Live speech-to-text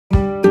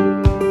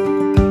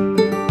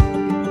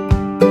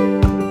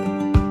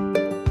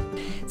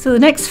So the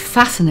next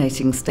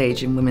fascinating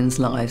stage in women's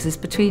lives is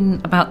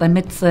between about their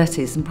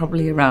mid-30s and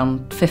probably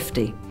around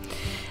 50.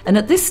 And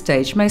at this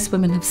stage, most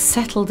women have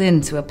settled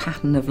into a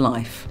pattern of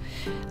life.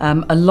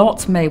 A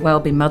lot may well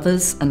be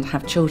mothers and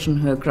have children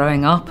who are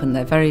growing up, and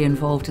they're very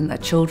involved in their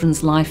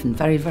children's life and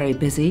very, very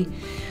busy.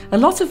 A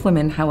lot of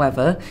women,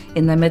 however,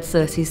 in their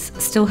mid-30s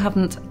still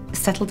haven't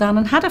settled down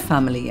and had a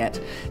family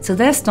yet. So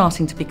they're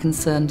starting to be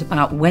concerned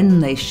about when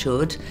they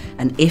should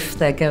and if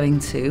they're going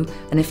to,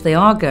 and if they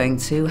are going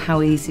to,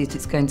 how easy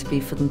it's going to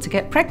be for them to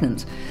get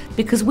pregnant.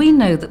 Because we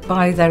know that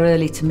by their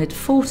early to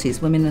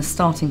mid-40s, women are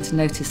starting to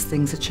notice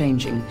things are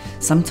changing,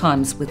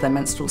 sometimes with their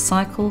menstrual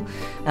cycle,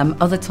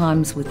 other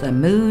times with their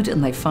mood,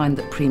 and they find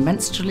that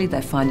premenstrually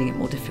they're finding it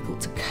more difficult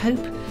to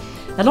cope.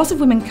 A lot of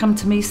women come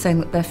to me saying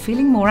that they're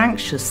feeling more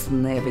anxious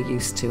than they ever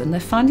used to, and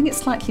they're finding it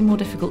slightly more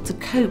difficult to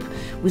cope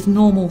with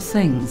normal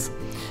things.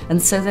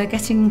 And so they're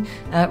getting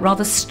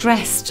rather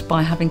stressed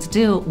by having to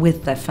deal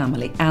with their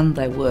family and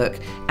their work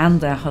and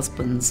their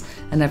husbands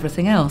and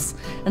everything else.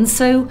 And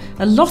so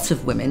a lot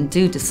of women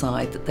do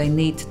decide that they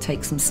need to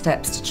take some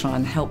steps to try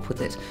and help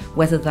with it,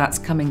 whether that's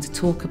coming to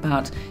talk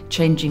about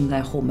changing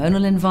their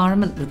hormonal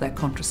environment with their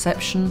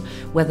contraception,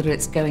 whether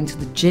it's going to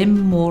the gym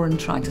more and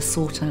trying to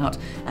sort out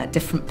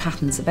different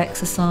patterns of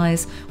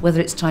exercise,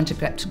 whether it's trying to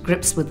get to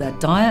grips with their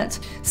diet.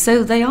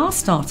 So they are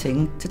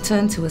starting to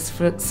turn to us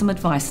for some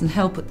advice and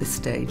help at this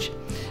stage.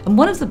 And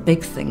one of the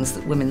big things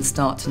that women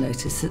start to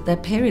notice is that their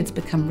periods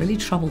become really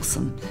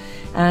troublesome.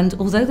 And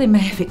although they may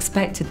have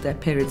expected their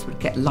periods would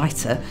get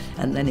lighter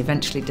and then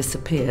eventually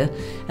disappear,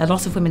 a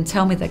lot of women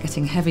tell me they're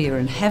getting heavier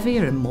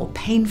and more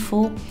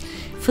painful.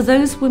 For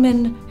those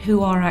women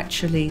who are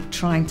actually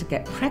trying to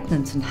get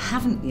pregnant and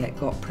haven't yet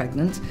got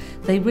pregnant,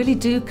 they really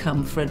do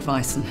come for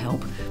advice and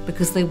help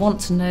because they want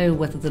to know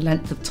whether the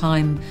length of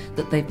time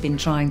that they've been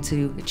trying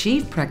to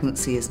achieve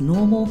pregnancy is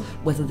normal,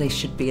 whether they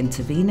should be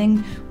intervening,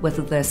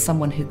 whether there's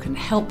someone who can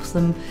help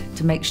them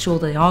to make sure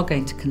they are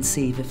going to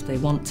conceive if they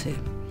want to.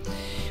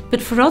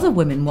 But for other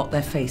women, what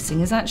they're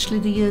facing is actually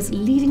the years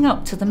leading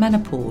up to the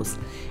menopause.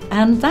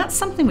 And that's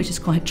something which is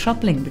quite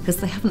troubling because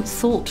they haven't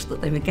thought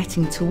that they were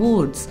getting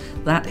towards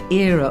that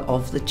era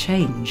of the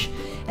change.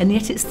 And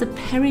yet it's the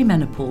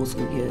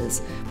perimenopausal years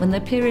when their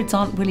periods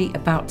aren't really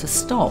about to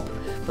stop,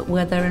 but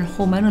where their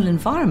hormonal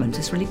environment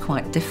is really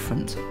quite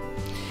different.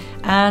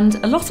 And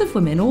a lot of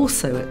women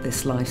also at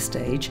this life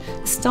stage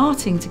are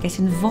starting to get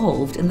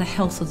involved in the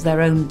health of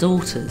their own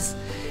daughters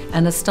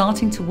and are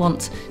starting to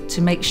want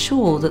to make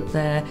sure that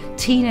their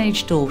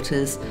teenage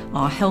daughters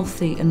are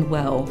healthy and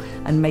well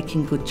and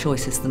making good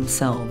choices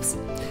themselves.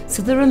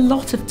 So there are a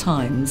lot of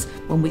times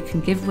when we can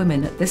give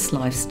women at this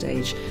life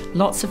stage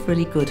lots of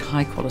really good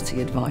high quality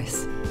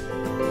advice.